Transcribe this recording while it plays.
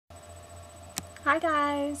Hi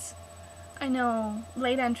guys! I know,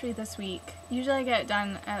 late entry this week. Usually I get it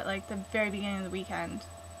done at like the very beginning of the weekend,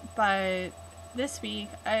 but this week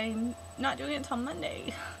I'm not doing it until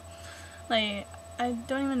Monday. Like, I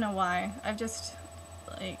don't even know why. I've just,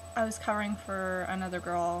 I was covering for another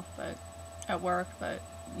girl but at work, but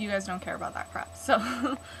you guys don't care about that crap. So,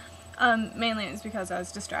 mainly it's because I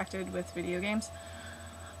was distracted with video games.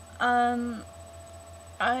 I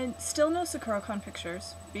still no sakuracon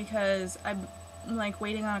pictures because I'm like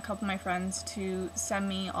waiting on a couple of my friends to send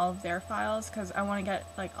me all of their files because I want to get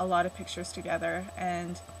like a lot of pictures together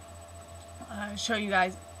and show you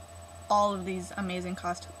guys all of these amazing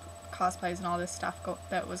cosplays and all this stuff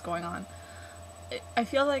that was going on. I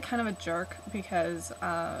feel like kind of a jerk because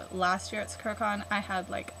last year at sakuracon I had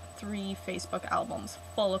like 3 Facebook albums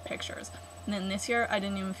full of pictures, and then this year I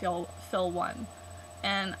didn't even fill one.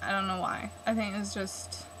 And I don't know why. I think it was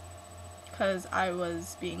just because I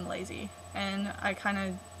was being lazy. And I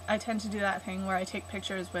tend to do that thing where I take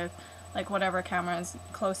pictures with like whatever camera is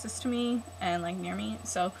closest to me and like near me.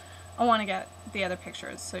 So I want to get the other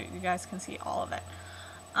pictures so you guys can see all of it.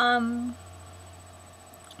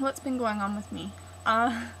 What's been going on with me?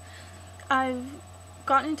 I've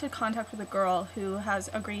gotten into contact with a girl who has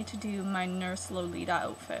agreed to do my Nurse Lolita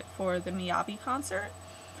outfit for the Miyabi concert.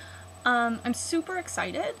 I'm super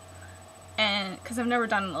excited, and because I've never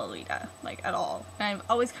done Lolita, like, at all, and I've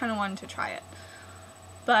always kind of wanted to try it,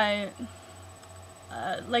 but,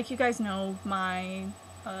 like you guys know, my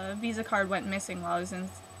Visa card went missing while I was in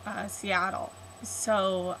Seattle,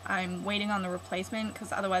 so I'm waiting on the replacement,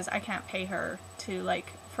 because otherwise I can't pay her to,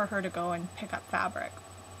 like, for her to go and pick up fabric,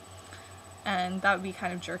 and that would be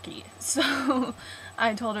kind of jerky, so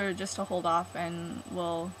I told her just to hold off, and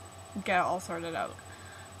we'll get it all sorted out.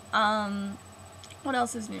 What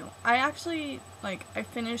else is new? I actually, I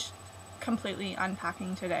finished completely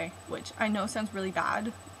unpacking today, which I know sounds really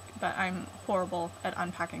bad, but I'm horrible at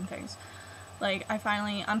unpacking things. Like, I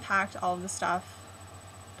finally unpacked all of the stuff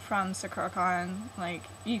from sakuracon. Like,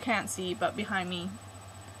 you can't see, but behind me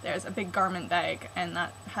there's a big garment bag, and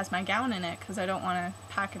that has my gown in it, because I don't want to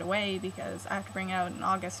pack it away, because I have to bring it out in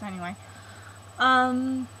August anyway.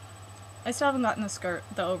 I still haven't gotten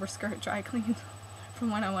the overskirt dry cleaned from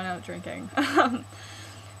when I went out drinking.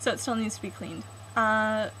 So it still needs to be cleaned.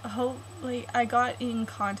 Hopefully, I got in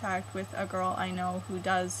contact with a girl I know who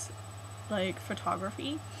does, like,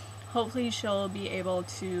 photography. Hopefully she'll be able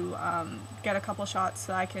to get a couple shots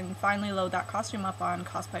so I can finally load that costume up on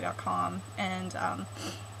cosplay.com and,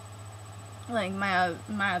 like, my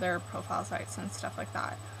other profile sites and stuff like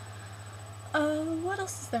that. What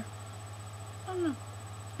else is there? I don't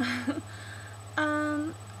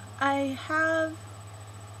know. I have,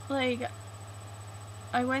 like,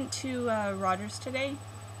 I went to Rogers today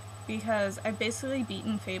because I've basically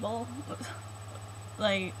beaten Fable.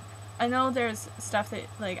 Like, I know there's stuff that,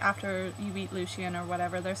 like, after you beat Lucian or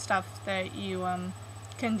whatever, there's stuff that you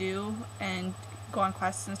can do and go on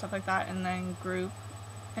quests and stuff like that, and then group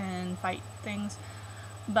and fight things.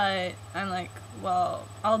 But I'm like, well,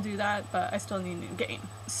 I'll do that, but I still need a new game.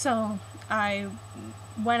 So I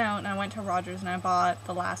went out and I went to Rogers and I bought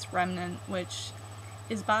The Last Remnant, which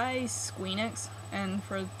is by Squeenix, and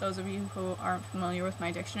for those of you who aren't familiar with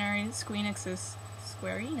my dictionary, Squeenix is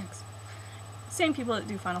Square Enix. Same people that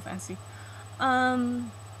do Final Fantasy.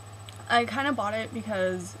 I kind of bought it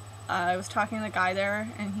because I was talking to the guy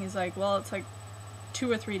there, and he's like, well, it's like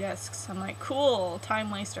 2 or 3 discs. I'm like, cool,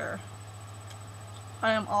 time waster.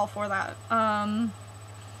 I am all for that.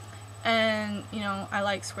 And, you know, I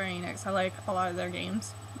like Square Enix. I like a lot of their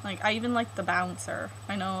games. Like, I even like The Bouncer.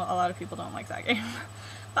 I know a lot of people don't like that game,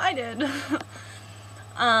 but I did.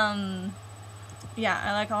 Yeah,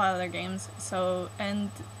 I like a lot of their games. So, and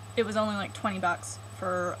it was only like $20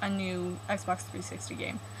 for a new Xbox 360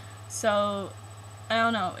 game. So, I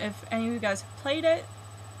don't know, if any of you guys have played it,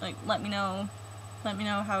 like, let me know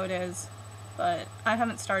how it is, but I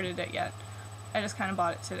haven't started it yet. I just kind of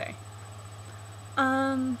bought it today.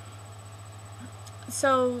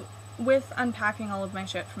 So, with unpacking all of my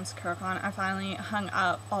shit from sakuracon, I finally hung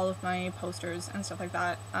up all of my posters and stuff like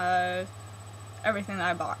that, everything that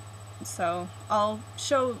I bought. So,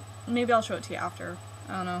 maybe I'll show it to you after,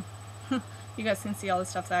 I don't know. You guys can see all the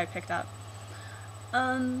stuff that I picked up.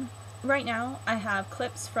 Right now, I have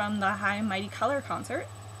clips from the High Mighty Color concert,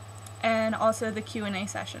 and also the Q&A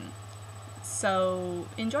session. So,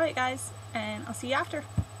 enjoy it, guys, and I'll see you after.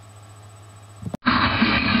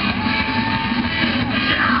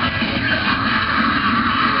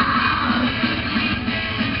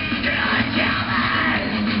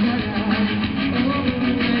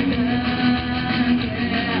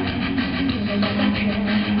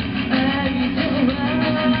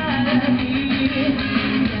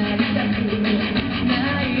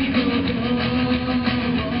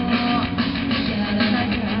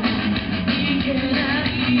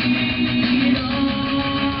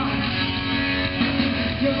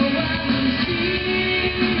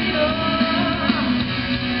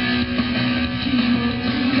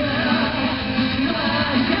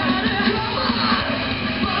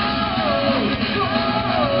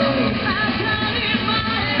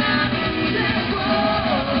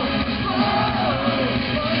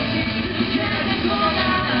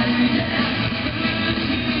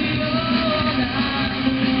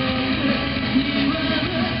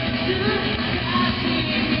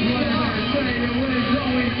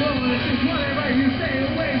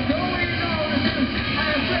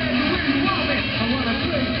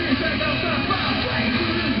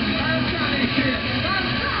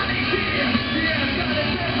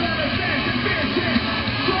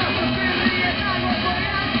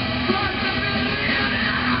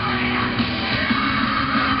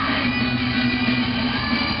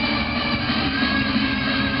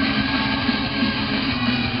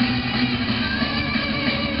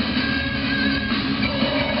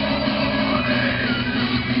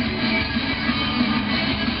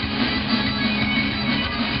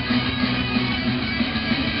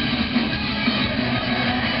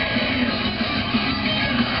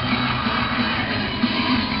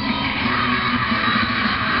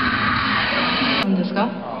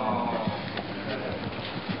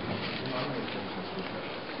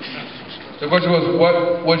 The question was,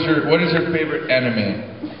 what is your favorite anime?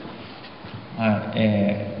 はい、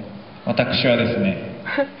私はですね、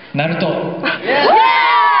ナルト。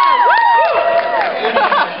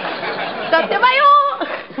だってばよ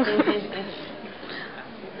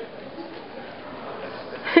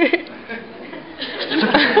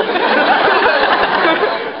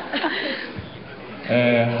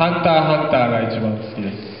ハンターハンターが一番好き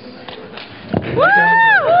です。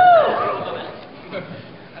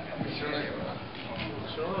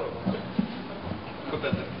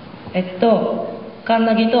カン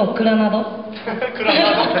ナギとクラナド。クラナ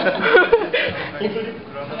ド。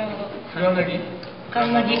カ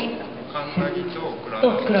ンナギと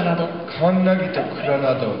クラナド。カンナギとクラ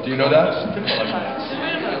ナド。Do you know that?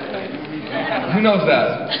 Who knows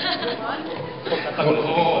that?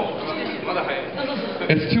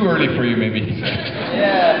 It's too early for you, maybe.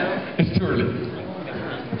 Yeah. It's too early.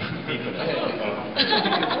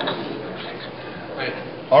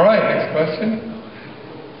 All right, next question.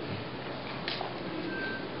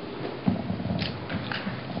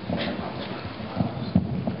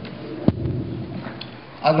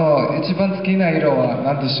 一番好きな色は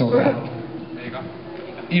何でしょうか？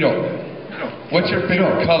色。What's your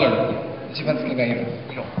favorite color? 一番好きな色。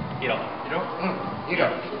色。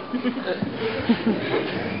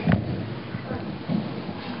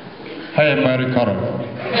Hi, I'm Mary Color.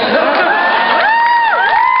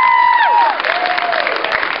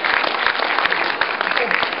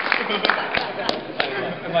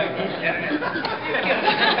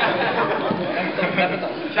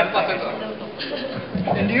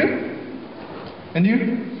 And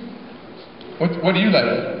you? What do you like?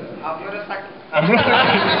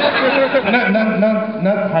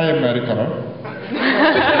 Not high American.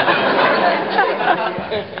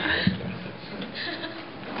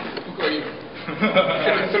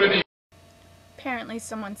 Apparently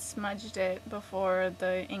someone smudged it before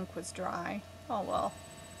the ink was dry. Oh well.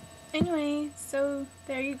 Anyway, so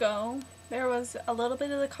there you go. There was a little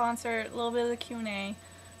bit of the concert, a little bit of the Q&A,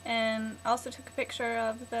 and I also took a picture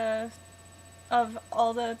of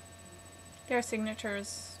all their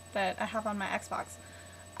signatures that I have on my Xbox.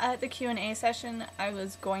 At the Q&A session, I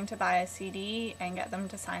was going to buy a CD and get them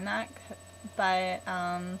to sign that, but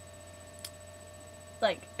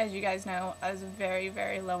like, as you guys know, I was very,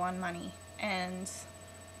 very low on money, and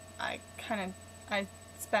I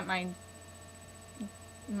spent my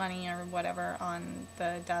money or whatever on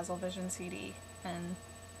the Dazzle Vision CD, and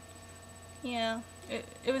yeah,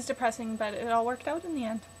 it was depressing, but it all worked out in the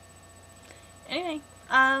end. Anyway,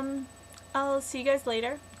 I'll see you guys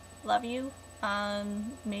later. Love you.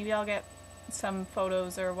 Maybe I'll get some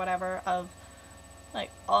photos or whatever of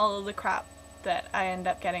like all of the crap that I end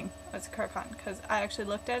up getting as sakuracon, because I actually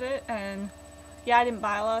looked at it, and yeah, I didn't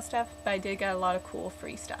buy a lot of stuff, but I did get a lot of cool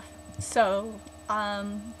free stuff. So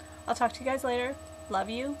I'll talk to you guys later. Love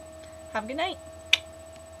you. Have a good night.